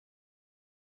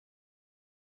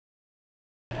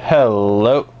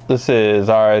Hello, this is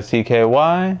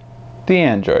RICKY, the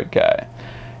Android guy.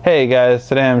 Hey guys,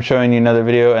 today I'm showing you another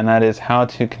video, and that is how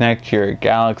to connect your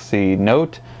Galaxy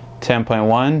Note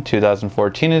 10.1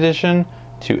 2014 edition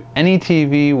to any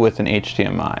TV with an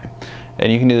HDMI.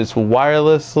 And you can do this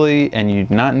wirelessly, and you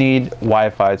do not need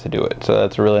Wi-Fi to do it, so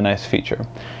that's a really nice feature.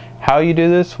 How you do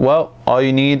this? Well, all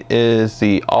you need is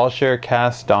the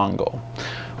AllShareCast dongle,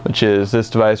 which is this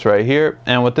device right here.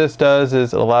 And what this does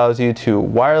is it allows you to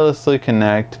wirelessly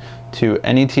connect to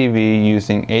any TV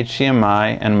using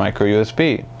HDMI and micro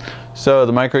USB. So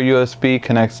the micro USB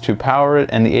connects to power it,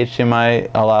 and the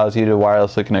HDMI allows you to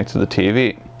wirelessly connect to the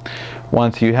TV.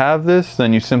 Once you have this,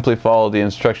 then you simply follow the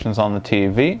instructions on the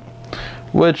TV,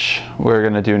 which we're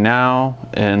going to do now,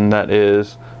 and that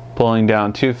is pulling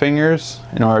down 2 fingers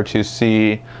in order to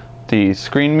see the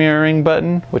screen mirroring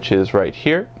button, which is right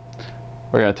here.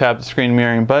 We're going to tap the screen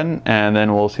mirroring button, and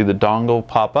then we'll see the dongle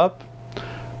pop up.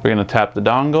 We're going to tap the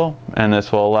dongle, and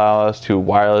this will allow us to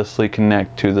wirelessly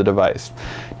connect to the device.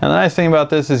 Now the nice thing about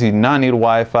this is you do not need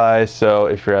Wi-Fi, so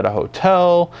if you're at a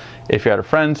hotel, if you're at a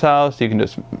friend's house, you can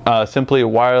just simply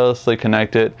wirelessly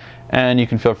connect it, and you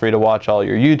can feel free to watch all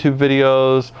your YouTube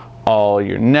videos, all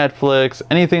your Netflix,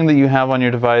 anything that you have on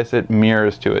your device, it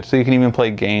mirrors to it, so you can even play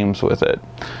games with it.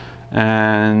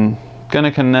 And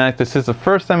gonna connect. This is the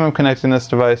first time I'm connecting this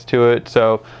device to it,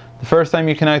 so the first time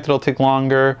you connect it'll take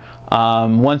longer.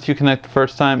 Once you connect the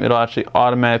first time, it'll actually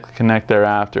automatically connect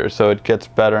thereafter, so it gets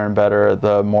better and better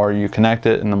the more you connect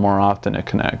it and the more often it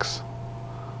connects.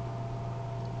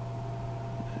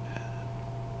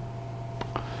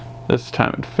 This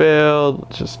time it failed.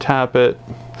 Let's just tap it.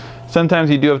 Sometimes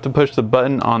you do have to push the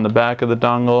button on the back of the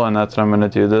dongle, and that's what I'm going to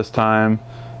do this time,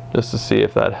 just to see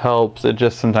if that helps. It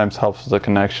just sometimes helps with the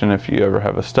connection if you ever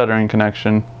have a stuttering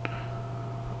connection.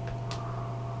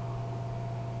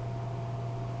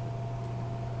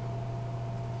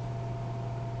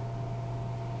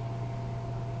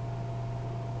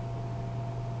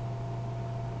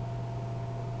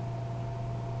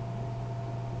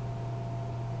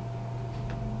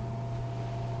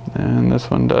 And this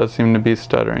one does seem to be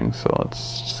stuttering, so let's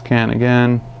scan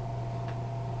again.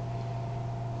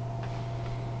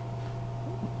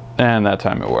 And that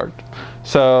time it worked.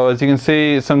 So as you can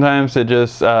see, sometimes it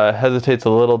just hesitates a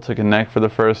little to connect for the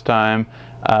first time.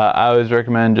 I always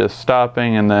recommend just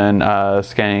stopping and then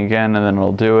scanning again, and then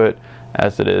it'll do it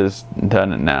as it is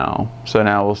done it now. So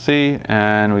now we'll see,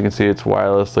 and we can see it's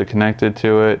wirelessly connected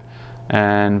to it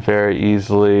and very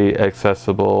easily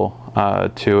accessible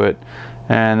to it.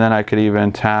 And then I could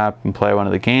even tap and play one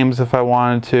of the games if I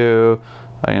wanted to.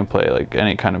 I can play like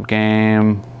any kind of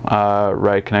game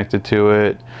right connected to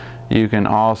it. You can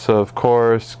also, of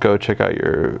course, go check out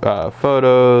your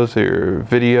photos or your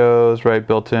videos right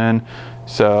built in.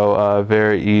 So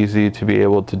very easy to be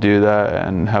able to do that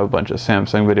and have a bunch of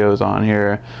Samsung videos on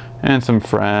here, and some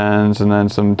friends, and then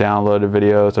some downloaded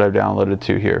videos that I've downloaded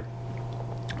to here.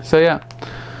 So yeah.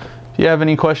 If you have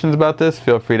any questions about this,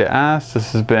 feel free to ask.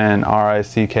 This has been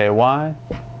RICKY,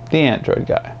 the Android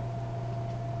guy.